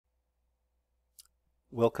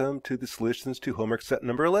Welcome to the solutions to homework set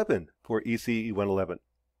number 11 for ECE 111.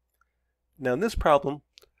 Now in this problem,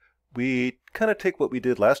 we kind of take what we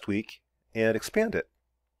did last week and expand it.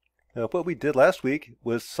 Now what we did last week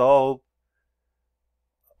was find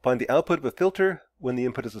the output of a filter when the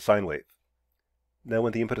input is a sine wave. Now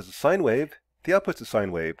when the input is a sine wave, the output's a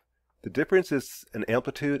sine wave. The difference is an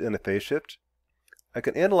amplitude and a phase shift. I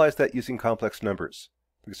can analyze that using complex numbers.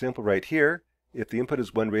 For example, right here, if the input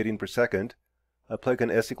is 1 radian per second, I plug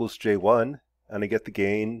in S equals J1 and I get the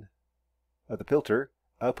gain of the filter.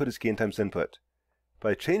 Output is gain times input. If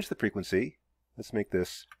I change the frequency, let's make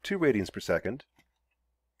this 2 radians per second.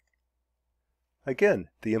 Again,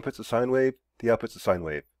 the input's a sine wave, the output's a sine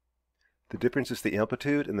wave. The difference is the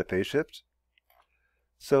amplitude and the phase shift.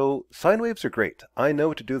 So sine waves are great. I know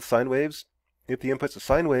what to do with sine waves. If the input's a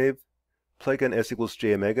sine wave, plug in S equals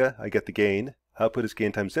J omega, I get the gain. Output is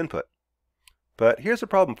gain times input. But here's a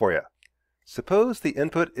problem for you. Suppose the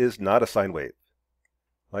input is not a sine wave.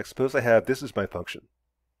 Like suppose I have, this is my function.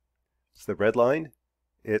 It's the red line.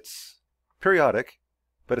 It's periodic,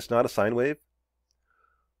 but it's not a sine wave.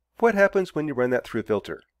 What happens when you run that through a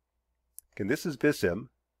filter? Again, this is VisSim,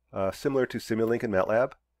 similar to Simulink and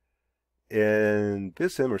MATLAB. In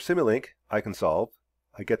VisSim or Simulink, I can solve.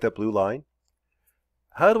 I get that blue line.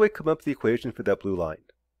 How do I come up with the equation for that blue line?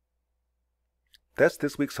 That's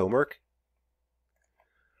this week's homework.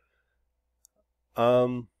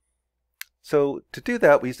 So to do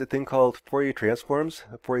that, we use a thing called Fourier Transforms,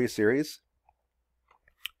 a Fourier series.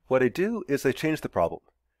 What I do is I change the problem.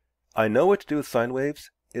 I know what to do with sine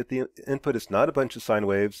waves. If the input is not a bunch of sine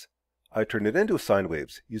waves, I turn it into sine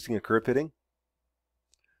waves using a curve fitting.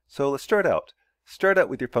 So let's start out. Start out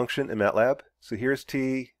with your function in MATLAB. So here's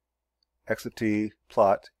t, x of t,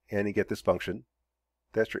 plot, and you get this function.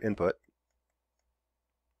 That's your input.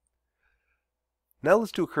 Now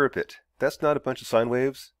let's do a curve fit. That's not a bunch of sine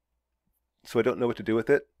waves, so I don't know what to do with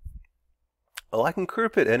it. Well, I can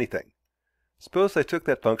curve fit anything. Suppose I took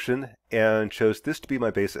that function and chose this to be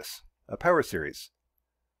my basis, a power series.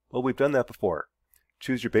 Well, we've done that before.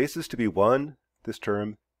 Choose your basis to be 1, this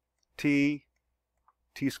term, t,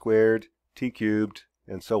 t squared, t cubed,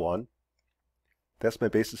 and so on. That's my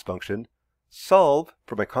basis function. Solve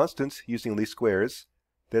for my constants using least squares.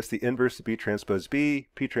 That's the inverse of B transpose B,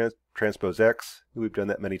 P transpose X. We've done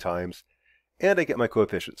that many times. And I get my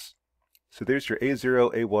coefficients. So there's your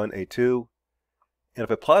A0, A1, A2. And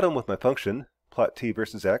if I plot them with my function, plot t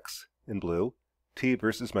versus x in blue, t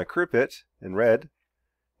versus my curve fit in red,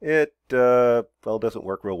 it, doesn't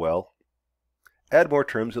work real well. Add more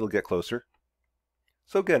terms, it'll get closer.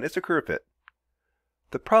 So again, it's a curve fit.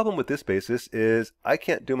 The problem with this basis is I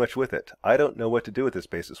can't do much with it. I don't know what to do with this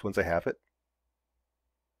basis once I have it.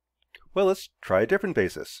 Well, let's try a different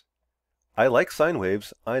basis. I like sine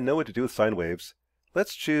waves. I know what to do with sine waves.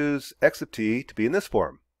 Let's choose x of t to be in this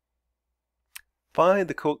form. Find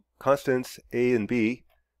the constants a and b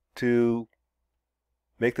to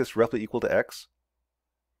make this roughly equal to x.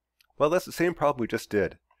 Well, that's the same problem we just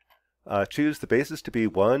did. Choose the basis to be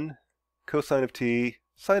 1, cosine of t,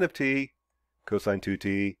 sine of t, cosine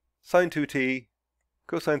 2t, sine 2t,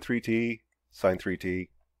 cosine 3t, sine 3t.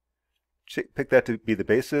 Pick that to be the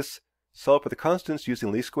basis. Solve for the constants using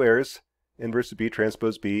least squares. Inverse of B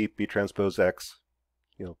transpose B, B transpose X.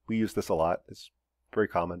 We use this a lot. It's very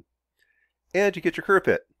common. And you get your curve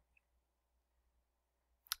fit.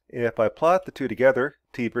 If I plot the two together,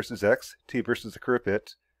 t versus x, t versus the curve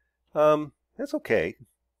fit, that's okay.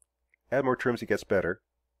 Add more terms, it gets better.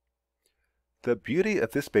 The beauty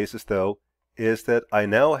of this basis, though, is that I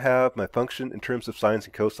now have my function in terms of sines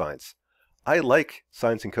and cosines. I like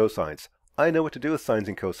sines and cosines. I know what to do with sines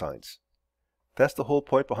and cosines. That's the whole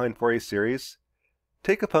point behind Fourier series.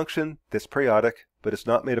 Take a function that's periodic, but it's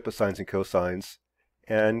not made up of sines and cosines,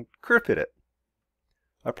 and curve fit it.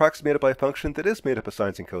 Approximate it by a function that is made up of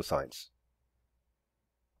sines and cosines.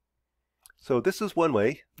 So this is one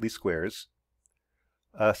way, least squares.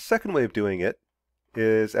 A second way of doing it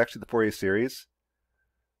is actually the Fourier series.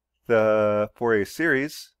 The Fourier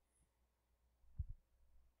series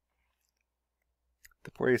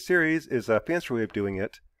is a fancier way of doing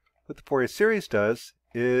it. What the Fourier series does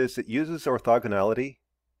is it uses orthogonality,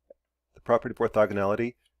 the property of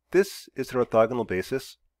orthogonality. This is an orthogonal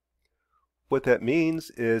basis. What that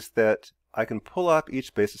means is that I can pull off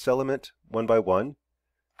each basis element one by one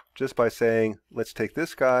just by saying, let's take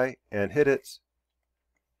this guy and hit it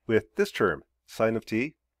with this term, sine of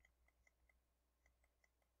t,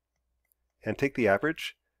 and take the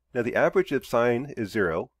average. Now the average of sine is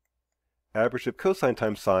 0. Average of cosine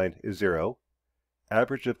times sine is 0.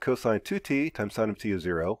 Average of cosine 2t times sine of t is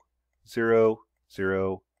 0. 0,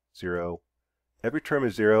 0, 0, Every term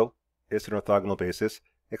is 0. It's an orthogonal basis,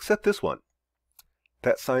 except this one.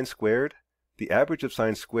 That sine squared, the average of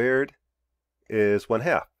sine squared is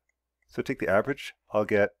 1/2. So take the average, I'll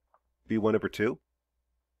get b1 over 2.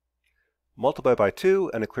 Multiply by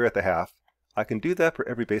 2 and I clear out the half. I can do that for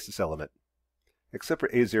every basis element. Except for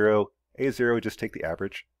a0, just take the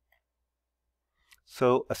average.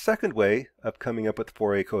 So a second way of coming up with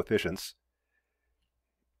Fourier coefficients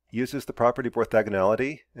uses the property of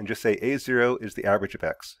orthogonality and just say a0 is the average of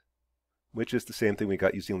x, which is the same thing we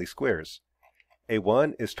got using least squares.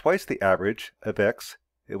 a1 is twice the average of x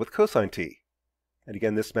with cosine t. And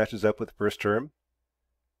again, this matches up with the first term.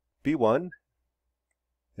 b1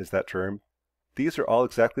 is that term. These are all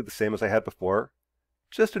exactly the same as I had before,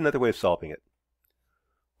 just another way of solving it.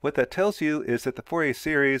 What that tells you is that the Fourier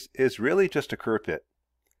series is really just a curve fit,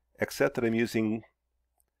 except that I'm using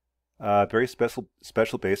a very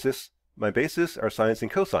special basis. My bases are sines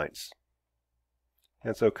and cosines.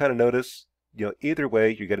 And so kind of notice, either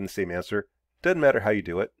way you're getting the same answer. Doesn't matter how you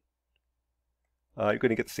do it. You're going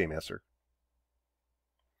to get the same answer.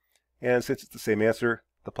 And since it's the same answer,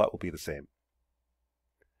 the plot will be the same.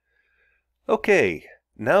 Okay,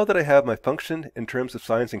 now that I have my function in terms of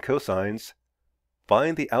sines and cosines,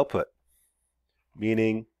 find the output,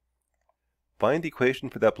 meaning find the equation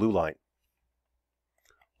for that blue line.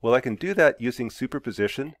 Well, I can do that using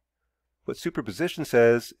superposition. What superposition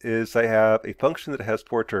says is I have a function that has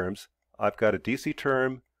 4 terms. I've got a DC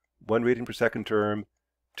term, 1 radian per second term,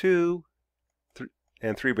 2,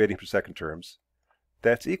 and 3 radian per second terms.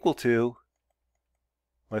 That's equal to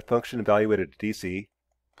my function evaluated at DC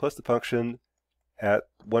plus the function at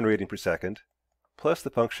 1 radian per second plus the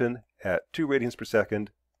function at 2 radians per second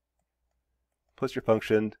plus your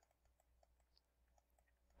function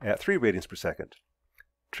at 3 radians per second.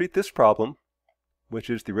 Treat this problem, which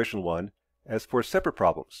is the original one, as 4 separate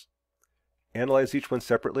problems. Analyze each one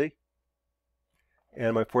separately.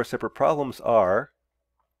 And my 4 separate problems are,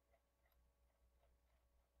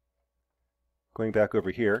 going back over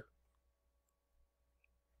here,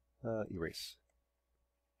 erase.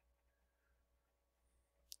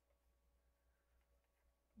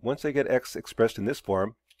 Once I get x expressed in this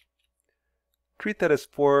form, treat that as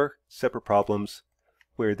 4 separate problems,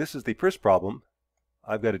 where this is the first problem.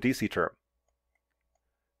 I've got a DC term.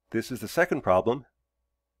 This is the second problem.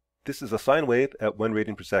 This is a sine wave at 1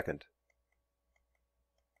 radian per second.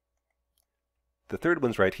 The third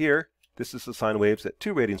one's right here. This is the sine waves at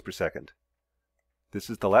 2 radians per second. This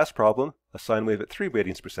is the last problem, a sine wave at 3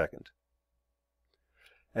 radians per second.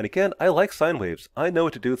 And again, I like sine waves. I know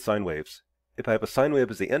what to do with sine waves. If I have a sine wave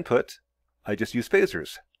as the input, I just use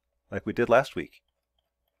phasors, like we did last week.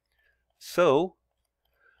 So,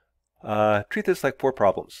 treat this like 4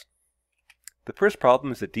 problems. The first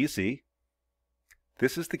problem is at DC.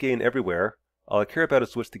 This is the gain everywhere. All I care about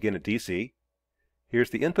is what's the gain at DC. Here's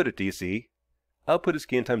the input at DC. Output is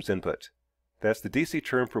gain times input. That's the DC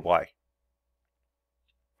term for y.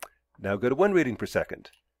 Now go to 1 radian per second.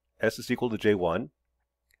 S is equal to J1.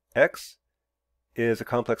 X is a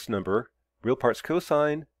complex number. Real part's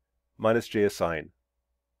cosine minus J is sine.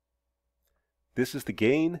 This is the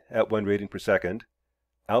gain at 1 radian per second.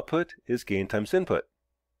 Output is gain times input.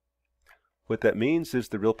 What that means is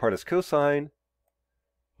the real part is cosine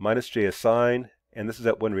minus J is sine, and this is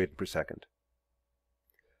at 1 radian per second.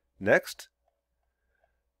 Next,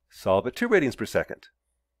 solve at 2 radians per second.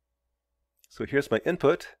 So here's my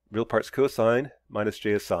input, real part's cosine minus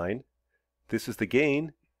J is sine. This is the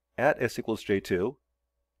gain at S equals J2,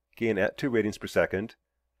 gain at 2 radians per second.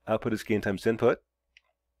 Output is gain times input,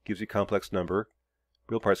 gives you a complex number.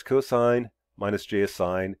 Real part's cosine minus J is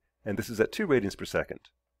sine, and this is at 2 radians per second.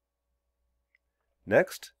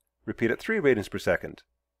 Next, repeat at 3 radians per second.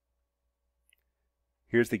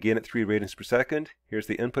 Here's the gain at 3 radians per second. Here's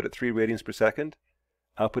the input at 3 radians per second.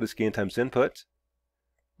 Output is gain times input.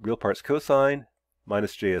 Real part's cosine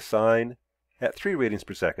minus J is sine at 3 radians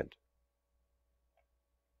per second.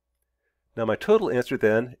 Now my total answer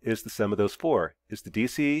then is the sum of those 4. Is the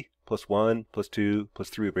DC plus 1 plus 2 plus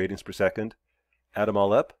 3 radians per second. Add them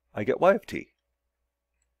all up, I get y of t.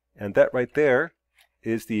 And that right there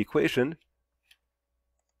is the equation.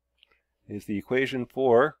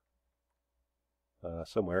 For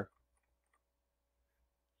somewhere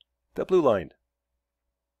the blue line.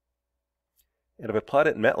 And if I plot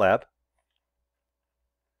it in MATLAB,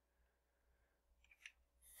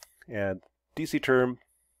 and DC term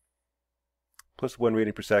plus 1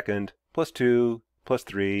 radian per second plus 2 plus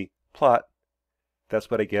 3 plot, that's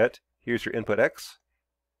what I get. Here's your input x.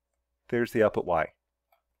 There's the output y.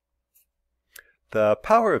 The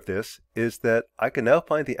power of this is that I can now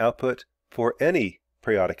find the output for any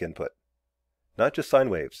periodic input. not just sine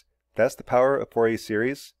waves. That's the power of Fourier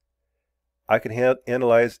series. I can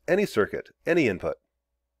analyze any circuit, any input.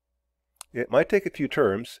 It might take a few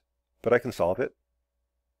terms, but I can solve it.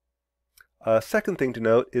 A second thing to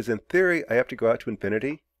note is in theory, I have to go out to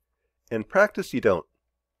infinity. In practice, you don't.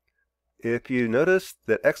 If you notice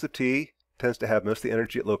that x of t tends to have most of the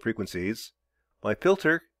energy at low frequencies, my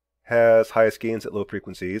filter has highest gains at low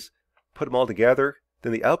frequencies. Put them all together,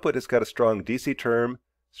 then the output has got a strong DC term,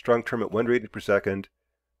 strong term at 1 radian per second.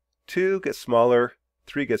 2 gets smaller,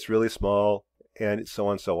 3 gets really small, and so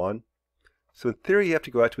on and so on. So in theory, you have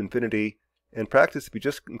to go out to infinity. In practice, if you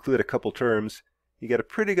just include a couple terms, you get a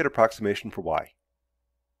pretty good approximation for y.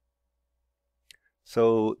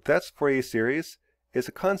 So that's Fourier series. It's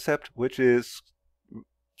a concept which is,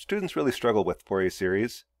 students really struggle with Fourier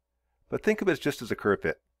series, but think of it just as a curve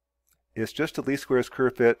fit. It's just a least squares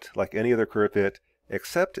curve fit like any other curve fit,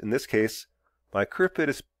 except in this case, my curve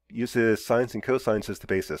fit uses sines and cosines as the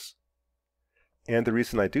basis. And the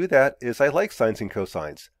reason I do that is I like sines and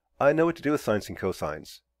cosines. I know what to do with sines and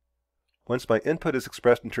cosines. Once my input is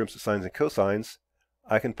expressed in terms of sines and cosines,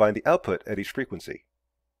 I can find the output at each frequency.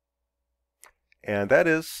 And that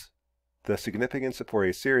is the significance of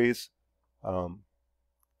Fourier series, kind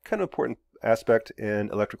of important aspect in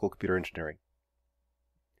electrical computer engineering.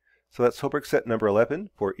 So that's homework set number 11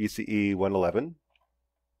 for ECE 111.